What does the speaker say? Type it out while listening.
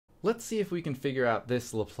Let's see if we can figure out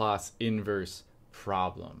this Laplace inverse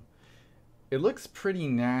problem. It looks pretty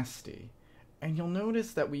nasty, and you'll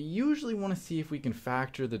notice that we usually want to see if we can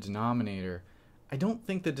factor the denominator. I don't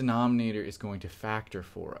think the denominator is going to factor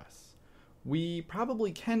for us. We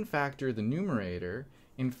probably can factor the numerator.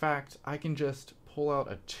 In fact, I can just pull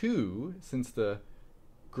out a 2 since the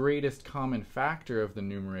greatest common factor of the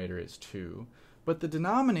numerator is 2, but the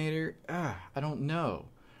denominator, I don't know.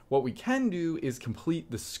 What we can do is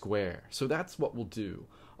complete the square, so that's what we'll do.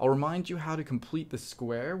 I'll remind you how to complete the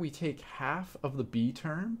square. We take half of the b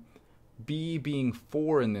term, b being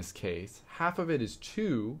 4 in this case, half of it is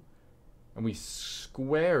 2, and we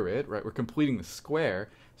square it, right? We're completing the square,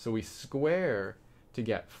 so we square to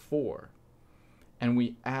get 4. And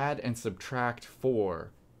we add and subtract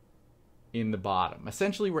 4 in the bottom.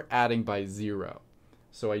 Essentially, we're adding by 0.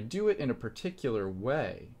 So I do it in a particular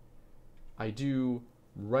way. I do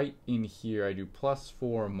right in here, I do plus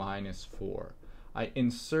 4 minus 4. I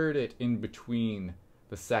insert it in between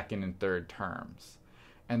the second and third terms.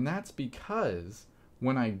 And that's because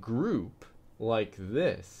when I group like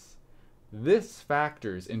this, this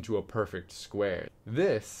factors into a perfect square.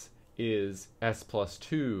 This is s plus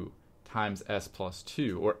 2 times s plus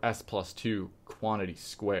 2, or s plus 2 quantity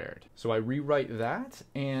squared. So I rewrite that,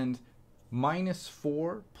 and minus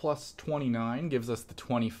 4 plus 29 gives us the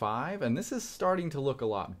 25, and this is starting to look a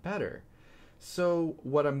lot better. So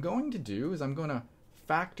what I'm going to do is I'm going to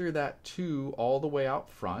factor that 2 all the way out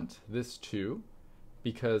front, this 2,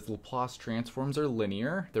 because Laplace transforms are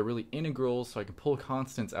linear. They're really integrals, so I can pull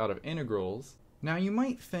constants out of integrals. Now you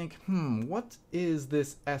might think, what is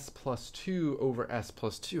this s plus 2 over s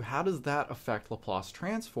plus 2? How does that affect Laplace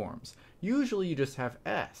transforms? Usually you just have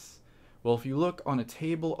s. Well, if you look on a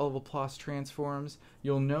table of Laplace transforms,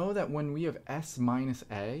 you'll know that when we have s minus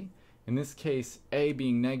a, in this case a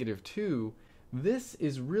being negative 2, this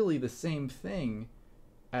is really the same thing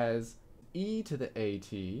as e to the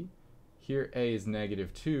at, here a is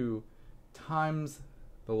negative 2, times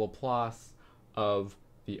the Laplace of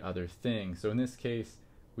the other thing. So in this case,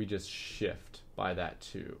 we just shift by that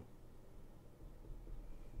 2.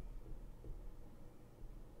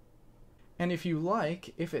 And if you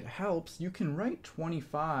like, if it helps, you can write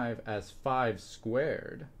 25 as 5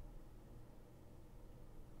 squared.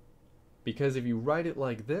 Because if you write it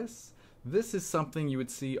like this is something you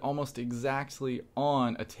would see almost exactly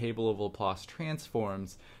on a table of Laplace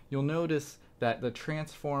transforms. You'll notice that the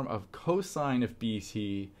transform of cosine of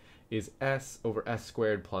bt is s over s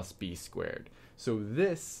squared plus b squared. So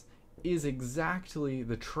this is exactly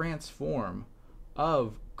the transform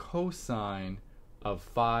of cosine of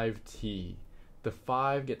 5t. The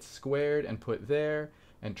 5 gets squared and put there,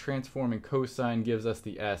 and transforming cosine gives us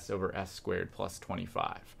the s over s squared plus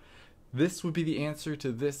 25. This would be the answer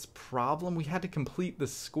to this problem. We had to complete the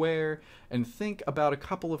square and think about a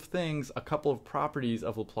couple of things, a couple of properties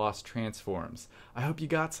of Laplace transforms. I hope you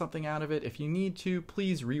got something out of it. If you need to,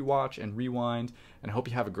 please rewatch and rewind, and I hope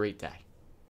you have a great day.